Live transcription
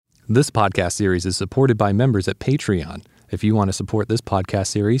This podcast series is supported by members at Patreon. If you want to support this podcast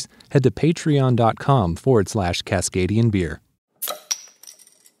series, head to patreon.com/Cascadian Beer.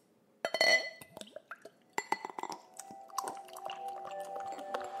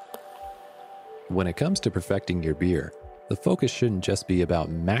 When it comes to perfecting your beer, the focus shouldn't just be about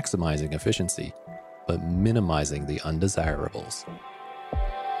maximizing efficiency, but minimizing the undesirables.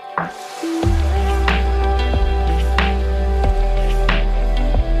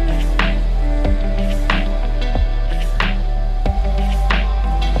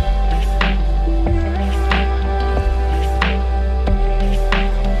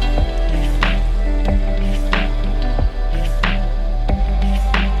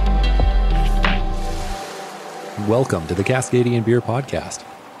 Welcome to the Cascadian Beer Podcast.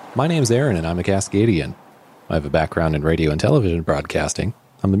 My name's Aaron and I'm a Cascadian. I have a background in radio and television broadcasting.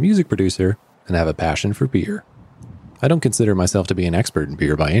 I'm a music producer and have a passion for beer. I don't consider myself to be an expert in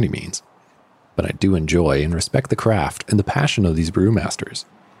beer by any means, but I do enjoy and respect the craft and the passion of these brewmasters.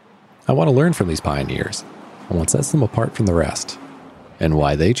 I want to learn from these pioneers and what sets them apart from the rest, and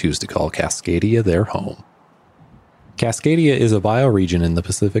why they choose to call Cascadia their home. Cascadia is a bioregion in the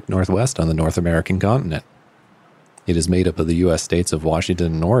Pacific Northwest on the North American continent. It is made up of the U.S. states of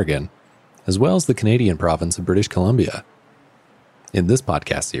Washington and Oregon, as well as the Canadian province of British Columbia. In this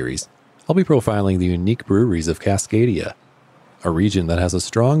podcast series, I'll be profiling the unique breweries of Cascadia, a region that has a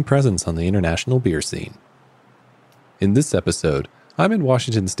strong presence on the international beer scene. In this episode, I'm in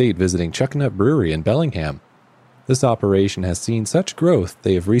Washington State visiting Chuckanut Brewery in Bellingham. This operation has seen such growth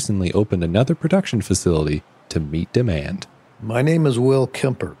they have recently opened another production facility to meet demand. My name is Will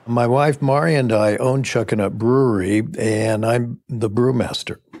Kemper. My wife, Mari, and I own Chuckanut Brewery, and I'm the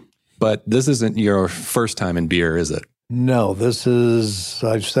brewmaster. But this isn't your first time in beer, is it? No,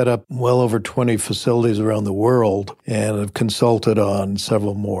 I've set up well over 20 facilities around the world, and I've consulted on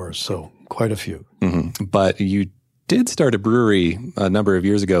several more, so quite a few. Mm-hmm. But you did start a brewery a number of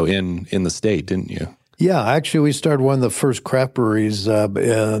years ago in the state, didn't you? Yeah, actually, we started one of the first craft breweries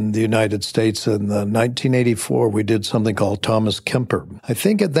in the United States in 1984. We did something called Thomas Kemper. I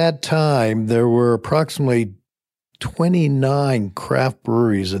think at that time, there were approximately 29 craft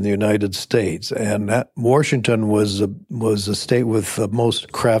breweries in the United States, and Washington was a state with the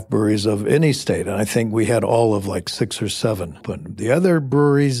most craft breweries of any state, and I think we had all of like 6 or 7. But the other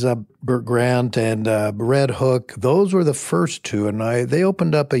breweries, Burt Grant and Red Hook, those were the first two, and they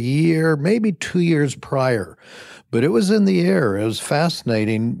opened up a year, maybe 2 years prior. But it was in the air. It was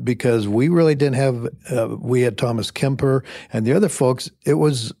fascinating because we really didn't have, we had Thomas Kemper and the other folks, it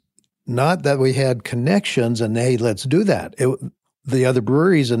was not that we had connections and, hey, let's do that. The other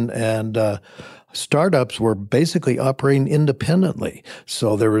breweries and startups were basically operating independently.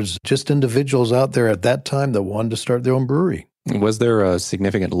 So there was just individuals out there at that time that wanted to start their own brewery. Was there a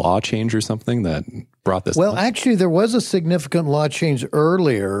significant law change or something that brought this Well, up? actually, there was a significant law change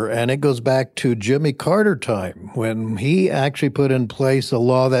earlier, and it goes back to Jimmy Carter time when he actually put in place a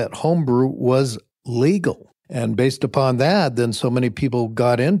law that homebrew was legal. And based upon that, then so many people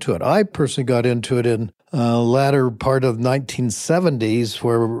got into it. I personally got into it in latter part of the 1970s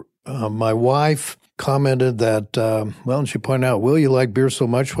where my wife commented that, and she pointed out, Will, you like beer so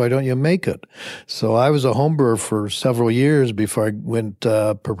much, why don't you make it? So I was a home brewer for several years before I went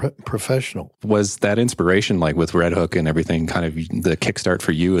professional. Was that inspiration, like with Red Hook and everything, kind of the kickstart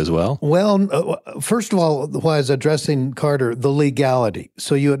for you as well? Well, first of all, while I was addressing Carter, the legality.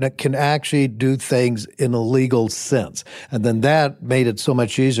 So you can actually do things in a legal sense. And then that made it so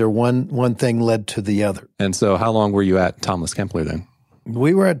much easier. One thing led to the other. And so how long were you at Thomas Kemper then?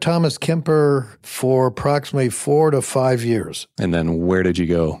 We were at Thomas Kemper for approximately 4 to 5 years. And then where did you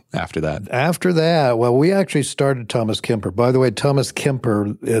go after that? After that, well, we actually started Thomas Kemper. By the way, Thomas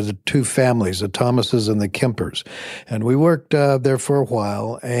Kemper is 2 families, the Thomases and the Kempers. And we worked there for a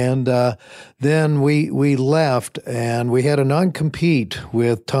while. And then we left, and we had a non-compete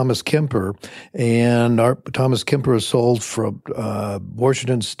with Thomas Kemper. And Thomas Kemper was sold from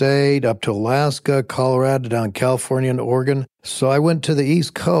Washington State up to Alaska, Colorado, down California, and Oregon. So I went to the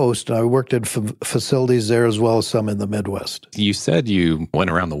East Coast, and I worked at facilities there as well as some in the Midwest. You said you went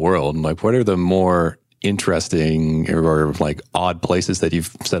around the world. Like, what are the more interesting or like odd places that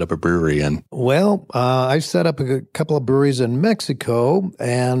you've set up a brewery in? Well, I've set up a couple of breweries in Mexico,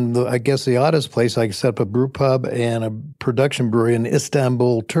 and I guess the oddest place I set up a brew pub and a production brewery in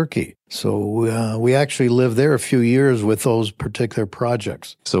Istanbul, Turkey. So we actually lived there a few years with those particular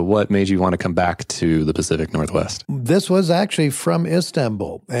projects. So what made you want to come back to the Pacific Northwest? This was actually from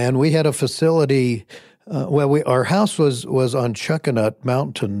Istanbul, and we had a facility Our house was on Chuckanut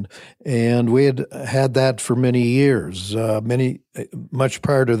Mountain, and we had that for many years. Much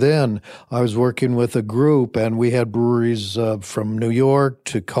prior to then, I was working with a group, and we had breweries from New York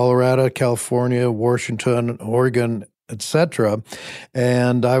to Colorado, California, Washington, Oregon, etc.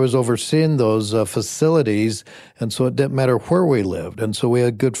 And I was overseeing those facilities, and so it didn't matter where we lived. And so we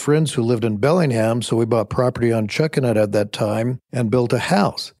had good friends who lived in Bellingham, so we bought property on Chuckanut at that time and built a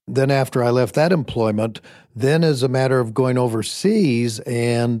house. Then after I left that employment, then as a matter of going overseas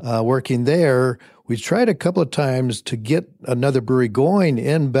and working there, we tried a couple of times to get another brewery going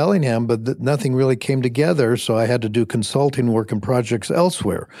in Bellingham, but nothing really came together, so I had to do consulting work and projects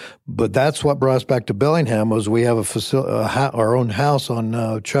elsewhere. But that's what brought us back to Bellingham, was we have our own house on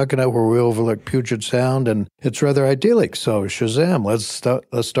Chuckanut where we overlook Puget Sound, and it's rather idyllic. So Shazam,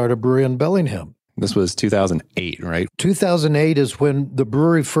 let's start a brewery in Bellingham. This was 2008, right? 2008 is when the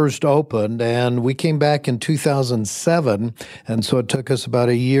brewery first opened, and we came back in 2007, and so it took us about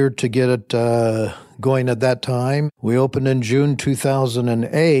a year to get it going at that time. We opened in June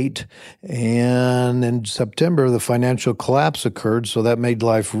 2008, and in September, the financial collapse occurred, so that made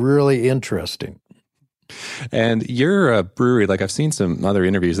life really interesting. And you're a brewery, like I've seen some other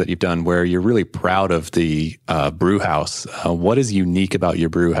interviews that you've done where you're really proud of the brew house. What is unique about your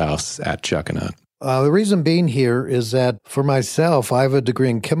brew house at Chuckanut? The reason being here is that for myself, I have a degree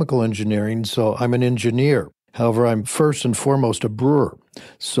in chemical engineering, so I'm an engineer. However, I'm first and foremost a brewer.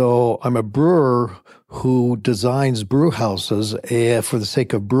 So I'm a brewer who designs brew houses for the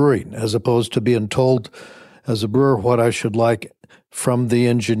sake of brewing, as opposed to being told as a brewer what I should like from the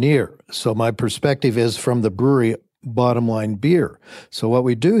engineer. So my perspective is from the brewery bottom line beer. So what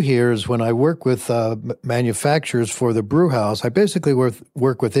we do here is when I work with manufacturers for the brew house, I basically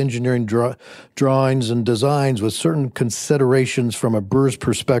work with engineering drawings and designs with certain considerations from a brewer's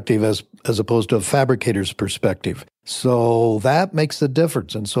perspective as opposed to a fabricator's perspective. So that makes the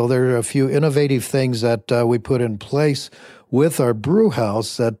difference. And so there are a few innovative things that we put in place with our brew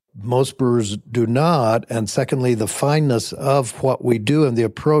house that most brewers do not. And secondly, the fineness of what we do and the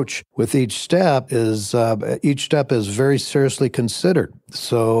approach with each step is very seriously considered.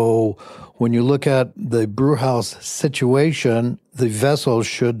 So when you look at the brew house situation, the vessel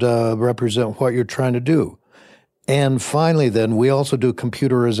should represent what you're trying to do. And finally, then, we also do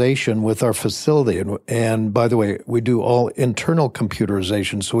computerization with our facility. And by the way, we do all internal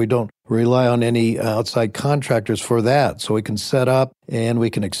computerization, so we don't rely on any outside contractors for that. So we can set up and we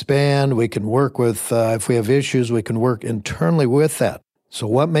can expand. We can work with, if we have issues, we can work internally with that. So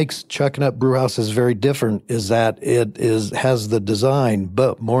what makes Chuckanut Brewhouses very different is that it has the design,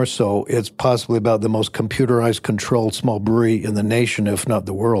 but more so, it's possibly about the most computerized, controlled small brewery in the nation, if not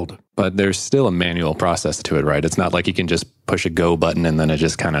the world. But there's still a manual process to it, right? It's not like you can just push a go button and then it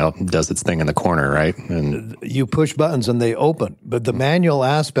just kind of does its thing in the corner, right? And you push buttons and they open. But the manual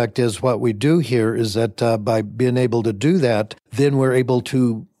aspect is what we do here is that by being able to do that, then we're able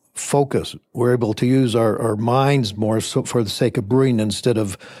to focus. We're able to use our minds more so for the sake of brewing instead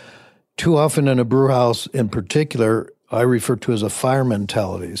of too often in a brew house in particular, I refer to as a fire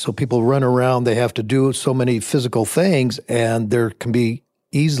mentality. So people run around, they have to do so many physical things, and there can be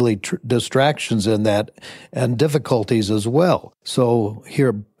easily distractions in that and difficulties as well. So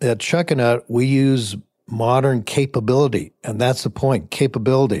here at Chuckanut, we use modern capability, and that's the point,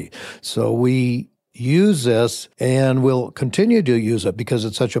 capability. So we use this and we'll continue to use it because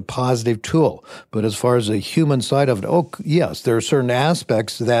it's such a positive tool. But as far as the human side of it, yes, there are certain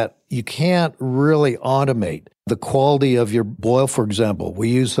aspects that you can't really automate. The quality of your boil, for example, we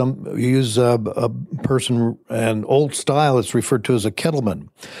use a person, an old style, it's referred to as a kettleman.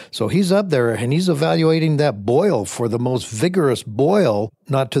 So he's up there and he's evaluating that boil for the most vigorous boil,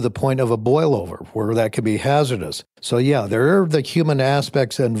 not to the point of a boil over where that could be hazardous. So yeah, there are the human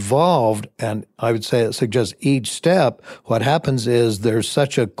aspects involved, and I would say it suggests each step. What happens is there's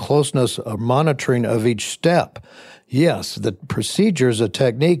such a closeness of monitoring of each step. Yes, the procedures, the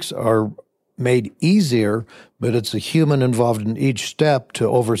techniques are made easier, but it's a human involved in each step to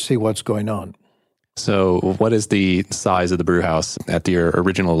oversee what's going on. So what is the size of the brew house at your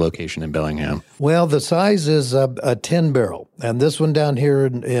original location in Bellingham? Well, the size is a 10 barrel, and this one down here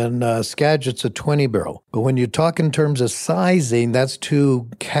in Skagit's a 20 barrel. But when you talk in terms of sizing, that's too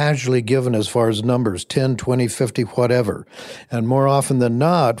casually given as far as numbers, 10, 20, 50, whatever. And more often than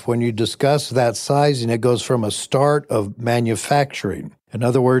not, when you discuss that sizing, it goes from a start of manufacturing. In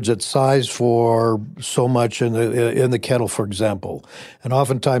other words, it's sized for so much in the kettle, for example. And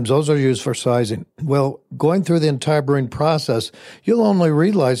oftentimes those are used for sizing. Well, going through the entire brewing process, you'll only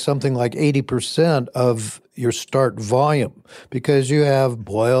realize something like 80% of your start volume because you have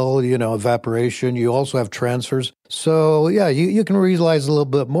boil, evaporation. You also have transfers. So yeah, you can realize a little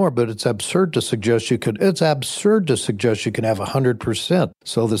bit more, but it's absurd to suggest you can have 100%.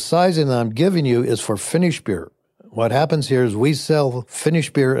 So the sizing that I'm giving you is for finished beer. What happens here is we sell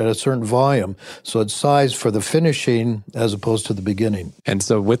finished beer at a certain volume, so it's sized for the finishing as opposed to the beginning. And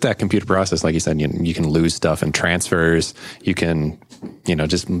so with that computer process, like you said, you can lose stuff in transfers. You can,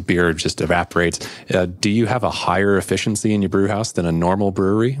 just beer just evaporates. Do you have a higher efficiency in your brew house than a normal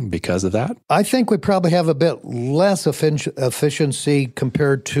brewery because of that? I think we probably have a bit less efficiency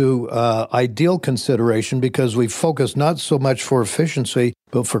compared to ideal consideration because we focus not so much for efficiency,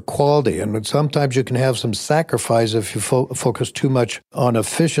 but for quality. And sometimes you can have some sacrifice if you focus too much on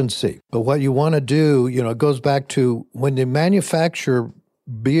efficiency. But what you want to do, it goes back to when you manufacture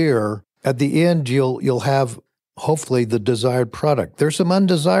beer, at the end, you'll have hopefully the desired product. There's some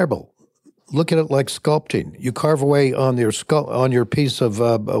undesirable. Look at it like sculpting. You carve away on your piece of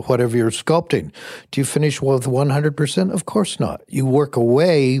whatever you're sculpting. Do you finish with 100%? Of course not. You work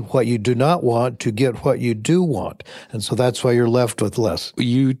away what you do not want to get what you do want. And so that's why you're left with less.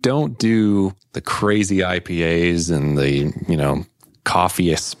 You don't do the crazy IPAs and the, coffee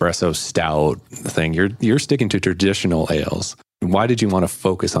espresso stout thing. You're sticking to traditional ales. Why did you want to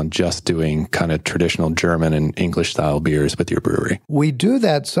focus on just doing kind of traditional German and English style beers with your brewery? We do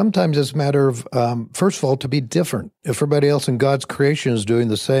that sometimes as a matter of, first of all, to be different. If everybody else in God's creation is doing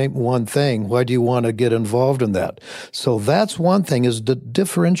the same one thing, why do you want to get involved in that? So that's one thing, is to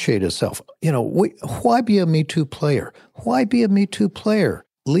differentiate itself. Why be a Me Too player? Why be a Me Too player?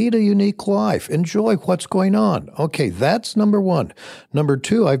 Lead a unique life. Enjoy what's going on. Okay, that's number one. Number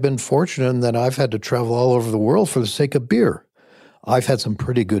two, I've been fortunate in that I've had to travel all over the world for the sake of beer. I've had some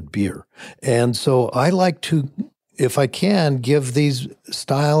pretty good beer. And so I like to, if I can, give these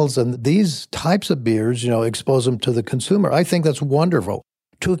styles and these types of beers, expose them to the consumer. I think that's wonderful.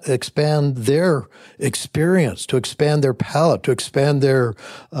 To expand their experience, to expand their palate, to expand their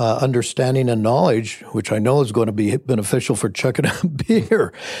understanding and knowledge, which I know is going to be beneficial for chucking out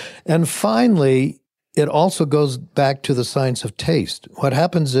beer. And finally, it also goes back to the science of taste. What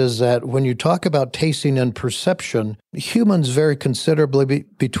happens is that when you talk about tasting and perception, humans vary considerably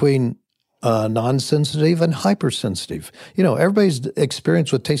between non-sensitive and hypersensitive. Everybody's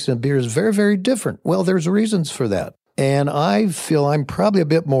experience with tasting a beer is very, very different. Well, there's reasons for that. And I feel I'm probably a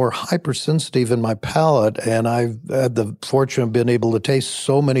bit more hypersensitive in my palate, and I've had the fortune of being able to taste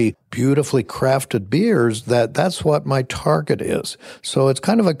so many beautifully crafted beers that's what my target is. So it's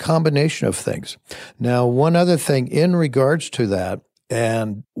kind of a combination of things. Now, one other thing in regards to that,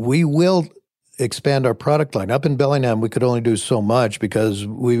 and we will expand our product line. Up in Bellingham, we could only do so much because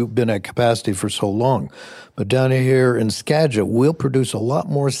we've been at capacity for so long. But down here in Skagit, we'll produce a lot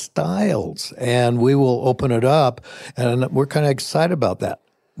more styles, and we will open it up, and we're kind of excited about that.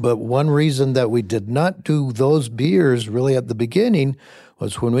 But one reason that we did not do those beers really at the beginning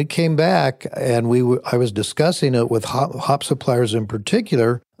was when we came back, and I was discussing it with hop suppliers in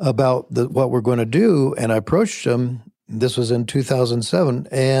particular about what we're going to do, and I approached them. This was in 2007,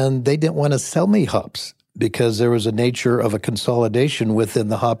 and they didn't want to sell me hops because there was a nature of a consolidation within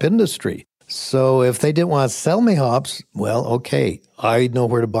the hop industry. So if they didn't want to sell me hops, well, okay, I know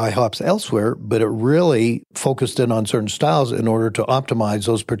where to buy hops elsewhere, but it really focused in on certain styles in order to optimize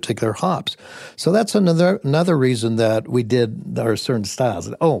those particular hops. So that's another reason that we did our certain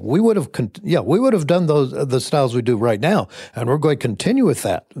styles. Oh, we would have done the styles we do right now, and we're going to continue with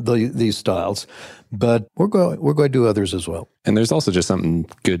these styles. But we're going to do others as well. And there's also just something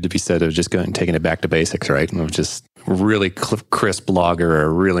good to be said of just going and taking it back to basics, right? And just really crisp lager or a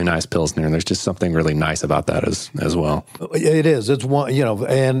really nice Pilsner. And there's just something really nice about that as well. It is. It's one,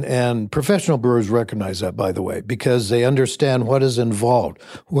 and professional brewers recognize that, by the way, because they understand what is involved,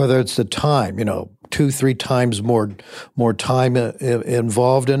 whether it's the time, 2-3 times more time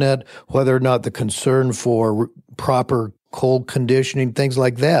involved in it, whether or not the concern for proper cold conditioning, things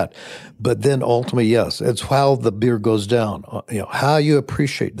like that. But then ultimately, yes, it's how the beer goes down, how you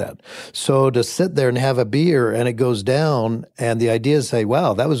appreciate that. So to sit there and have a beer and it goes down, and the idea is say,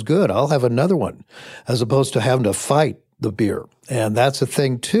 wow, that was good, I'll have another one, as opposed to having to fight the beer. And that's the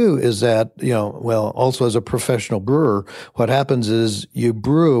thing too, is that, also as a professional brewer, what happens is you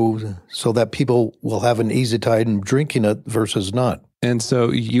brew so that people will have an easy time drinking it versus not. And so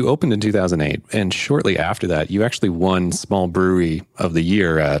you opened in 2008, and shortly after that, you actually won Small Brewery of the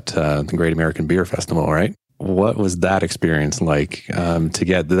Year at the Great American Beer Festival, right? What was that experience like to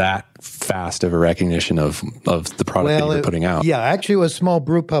get that fast of a recognition of the product that you were putting out? Yeah, actually it was Small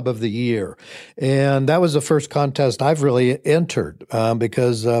Brew Pub of the Year. And that was the first contest I've really entered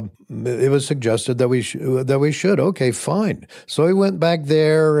because it was suggested that we should. Okay, fine. So we went back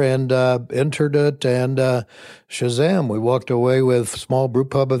there and entered it, and shazam, we walked away with Small Brew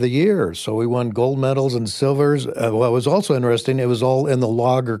Pub of the Year. So we won gold medals and silvers. What was also interesting, it was all in the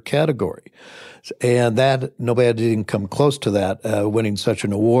lager category. And that nobody didn't come close to that, winning such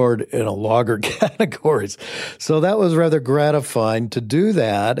an award in a lager categories. So that was rather gratifying to do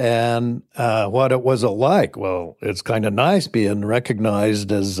that. And what it was like? Well, it's kind of nice being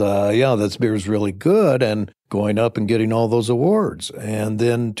recognized as, this beer is really good, and going up and getting all those awards. And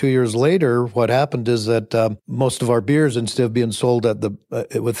then 2 years later, what happened is that most of our beers, instead of being sold at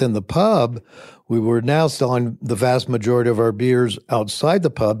within the pub, we were now selling the vast majority of our beers outside the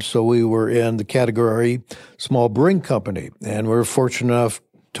pub. So we were in the category Small Brewing Company. And we were fortunate enough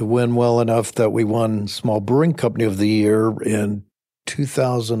to win well enough that we won Small Brewing Company of the Year in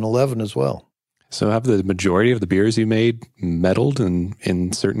 2011 as well. So have the majority of the beers you made medaled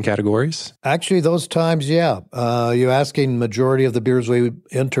in certain categories? Actually, those times, yeah. You're asking majority of the beers we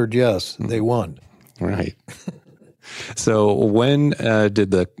entered, yes, they won. Right. So when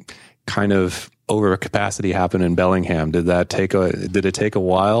did the kind of overcapacity happen in Bellingham? Did it take a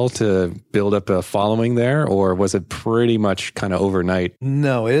while to build up a following there, or was it pretty much kind of overnight?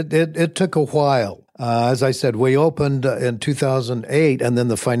 No, it took a while. As I said, we opened in 2008, and then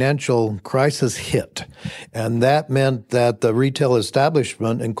the financial crisis hit. And that meant that the retail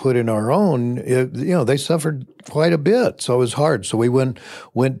establishment, including our own, they suffered quite a bit. So it was hard. So we went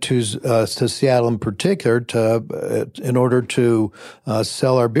to Seattle in particular in order to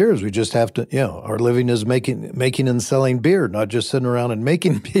sell our beers. We just have to, our living is making and selling beer, not just sitting around and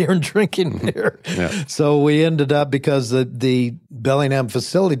making beer and drinking beer. Yeah. So we ended up, because the Bellingham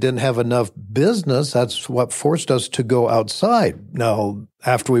facility didn't have enough business, that's what forced us to go outside. Now,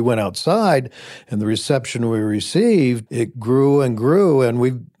 after we went outside and the reception we received, it grew and grew, and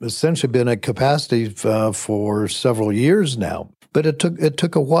we've essentially been at capacity for several years now. But it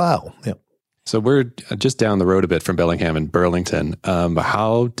took a while. Yeah. So we're just down the road a bit from Bellingham and Burlington.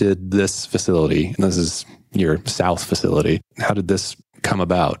 How did this facility, and this is your south facility, how did this come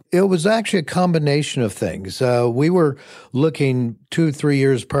about? It was actually a combination of things. We were looking 2-3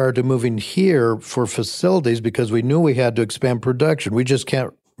 years prior to moving here for facilities because we knew we had to expand production. We just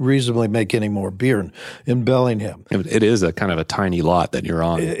can't reasonably make any more beer in Bellingham. It is a kind of a tiny lot that you're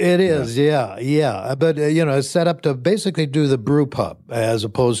on. It is, yeah. But, it's set up to basically do the brew pub as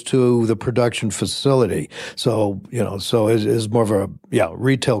opposed to the production facility. So, so it's more of a,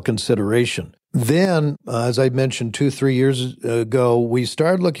 retail consideration. Then, as I mentioned, 2-3 years ago, we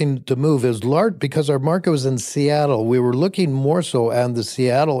started looking to move as large because our market was in Seattle. We were looking more so at the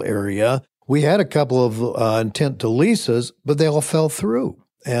Seattle area. We had a couple of intent to leases, but they all fell through.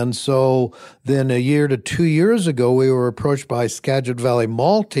 And so then 1 year to 2 years ago, we were approached by Skagit Valley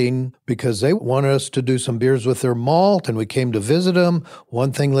Malting because they wanted us to do some beers with their malt, and we came to visit them.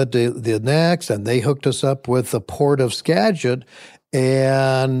 One thing led to the next, and they hooked us up with the Port of Skagit.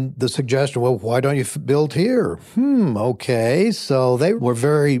 And the suggestion, well, why don't you build here? Okay. So they were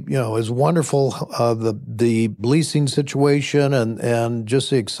very, it was wonderful, the leasing situation and just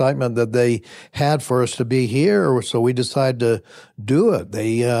the excitement that they had for us to be here. So we decided to do it.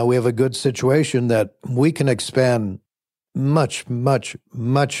 We have a good situation that we can expand much, much,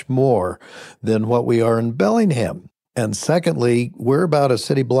 much more than what we are in Bellingham. And secondly, we're about a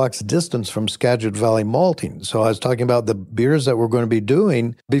city block's distance from Skagit Valley Malting. So I was talking about the beers that we're going to be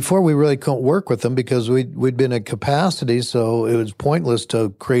doing. Before, we really couldn't work with them because we'd been at capacity, so it was pointless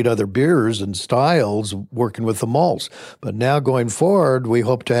to create other beers and styles working with the malts. But now going forward, we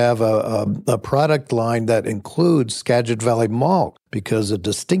hope to have a product line that includes Skagit Valley Malt because the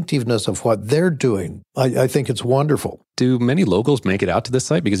distinctiveness of what they're doing, I think it's wonderful. Do many locals make it out to this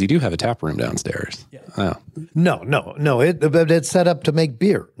site? Because you do have a tap room downstairs. Yeah. Oh. No. It's set up to make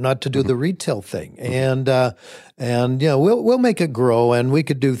beer, not to do the retail thing. And we'll make it grow, and we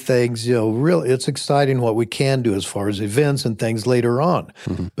could do things. It's exciting what we can do as far as events and things later on.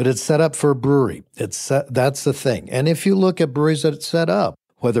 Mm-hmm. But it's set up for a brewery. That's the thing. And if you look at breweries that it's set up,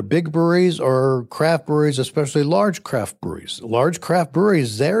 whether big breweries or craft breweries, especially large craft breweries. Large craft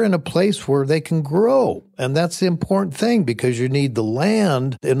breweries, they're in a place where they can grow. And that's the important thing because you need the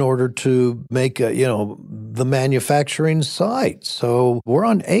land in order to make, the manufacturing site. So we're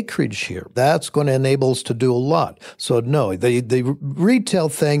on acreage here. That's going to enable us to do a lot. So no, the retail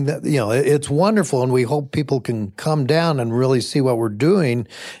thing, that it's wonderful, and we hope people can come down and really see what we're doing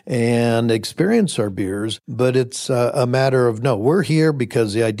and experience our beers. But it's a matter of, no, we're here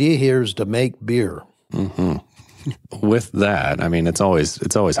because the idea here is to make beer. Mm-hmm. With that, I mean, it's always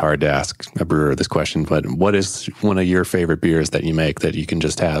hard to ask a brewer this question, but what is one of your favorite beers that you make that you can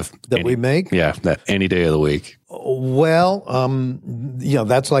just have? We make? Yeah, that any day of the week. Well,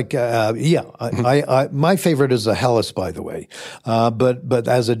 that's like, my favorite is a Helles, by the way, but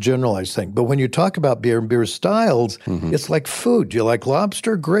as a generalized thing. But when you talk about beer and beer styles, it's like food. You like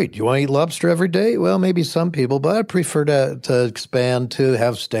lobster? Great. You want to eat lobster every day? Well, maybe some people, but I prefer to expand to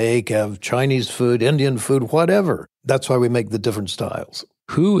have steak, have Chinese food, Indian food, whatever. That's why we make the different styles.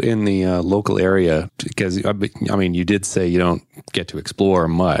 Who in the local area, because, I mean, you did say you don't get to explore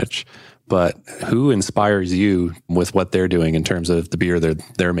much, but who inspires you with what they're doing in terms of the beer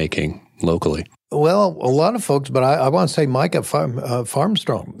they're making locally? Well, a lot of folks, but I want to say Mike at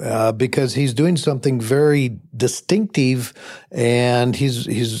Farmstrong, because he's doing something very distinctive, and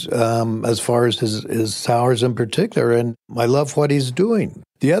he's as far as his sours in particular, and I love what he's doing.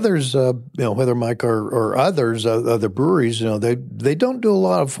 The others, whether Mike or others, other breweries, they don't do a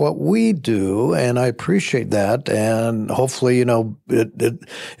lot of what we do, and I appreciate that. And hopefully,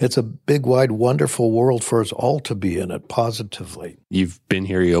 it's a big, wide, wonderful world for us all to be in it positively. You've been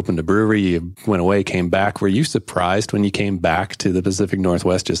here, you opened a brewery, you went away, came back. Were you surprised when you came back to the Pacific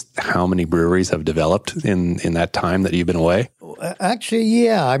Northwest just how many breweries have developed in that time that you've been away? Actually,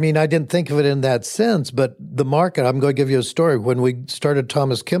 yeah. I mean, I didn't think of it in that sense, but the market, I'm going to give you a story. When we started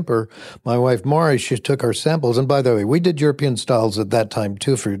Thomas Kemper, my wife, Mari, she took our samples. And by the way, we did European styles at that time,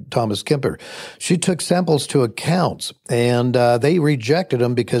 too, for Thomas Kemper. She took samples to accounts, and they rejected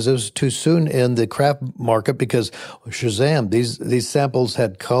them because it was too soon in the craft market because, Shazam, these samples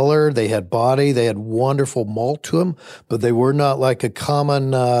had color, they had body, they had wonderful malt to them, but they were not like a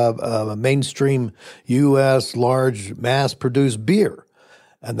common mainstream U.S. large mass-produced beer.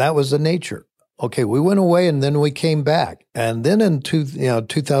 And that was the nature. Okay, we went away and then we came back. And then in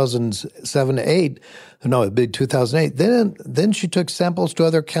 2007, 8, no, it'd be 2008, then she took samples to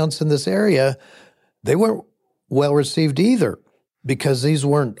other accounts in this area. They weren't well received either because these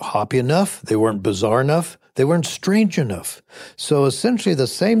weren't hoppy enough, they weren't bizarre enough, they weren't strange enough. So essentially the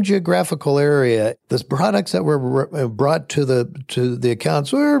same geographical area, the products that were brought to the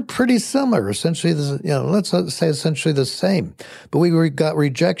accounts were pretty similar. Essentially, let's say essentially the same. But we got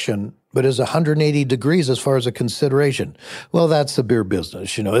rejection, but it's 180 degrees as far as a consideration. Well, that's the beer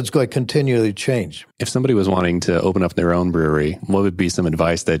business. It's going to continually change. If somebody was wanting to open up their own brewery, what would be some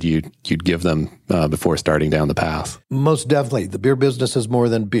advice that you'd give them before starting down the path? Most definitely. The beer business is more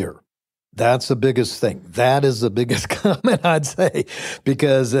than beer. That's the biggest thing. That is the biggest comment I'd say,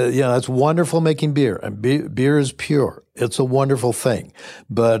 because, it's wonderful making beer, and beer is pure. It's a wonderful thing.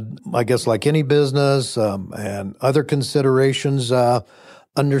 But I guess like any business and other considerations,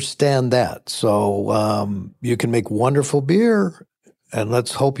 understand that. So you can make wonderful beer, and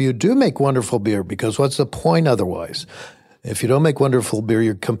let's hope you do make wonderful beer, because what's the point otherwise? If you don't make wonderful beer,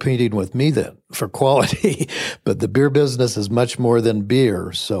 you're competing with me then for quality. But the beer business is much more than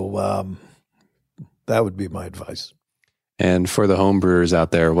beer. So that would be my advice. And for the home brewers out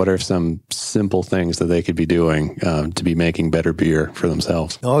there, what are some simple things that they could be doing to be making better beer for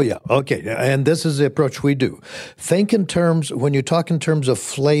themselves? Oh, yeah. Okay. And this is the approach we do. Think in terms, when you talk in terms of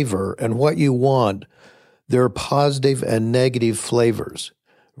flavor and what you want, there are positive and negative flavors.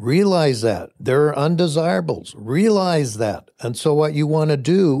 Realize that. There are undesirables. Realize that. And so what you want to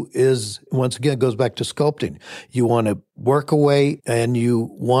do is, once again, it goes back to sculpting. You want to work away, and you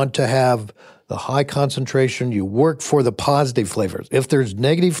want to have the high concentration. You work for the positive flavors. If there's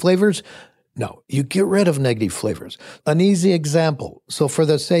negative flavors, no, you get rid of negative flavors. An easy example. So for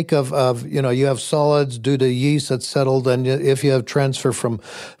the sake of you have solids due to yeast that's settled, and if you have transfer from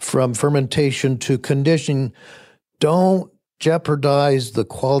fermentation to conditioning, don't jeopardize the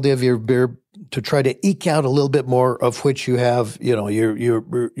quality of your beer to try to eke out a little bit more of which you have,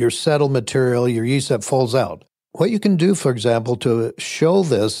 your settled material, your yeast that falls out. What you can do, for example, to show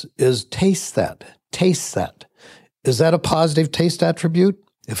this is taste that. Taste that. Is that a positive taste attribute?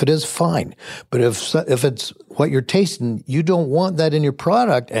 If it is, fine. But if it's what you're tasting, you don't want that in your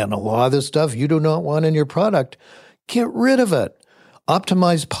product, and a lot of this stuff you do not want in your product, get rid of it.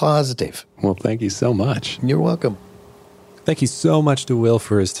 Optimize positive. Well, thank you so much. You're welcome. Thank you so much to Will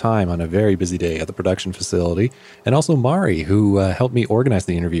for his time on a very busy day at the production facility, and also Mari, who helped me organize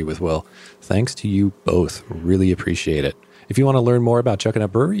the interview with Will. Thanks to you both. Really appreciate it. If you want to learn more about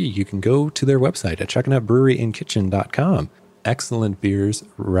Chuckanut Brewery, you can go to their website at chuckanutbreweryandkitchen.com. Excellent beers,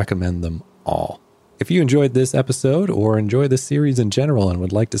 recommend them all. If you enjoyed this episode or enjoy this series in general and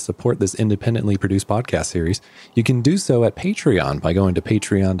would like to support this independently produced podcast series, you can do so at Patreon by going to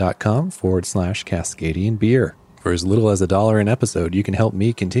patreon.com/Cascadian Beer. For as little as $1 an episode, you can help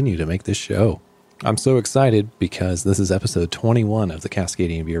me continue to make this show. I'm so excited because this is episode 21 of the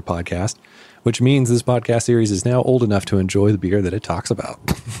Cascadian Beer podcast, which means this podcast series is now old enough to enjoy the beer that it talks about.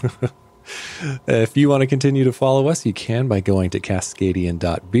 If you want to continue to follow us, you can by going to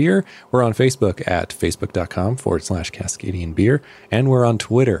cascadian.beer. We're on Facebook at facebook.com/Cascadian Beer, and we're on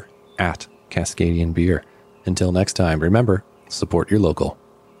Twitter at Cascadian Beer. Until next time, remember, support your local.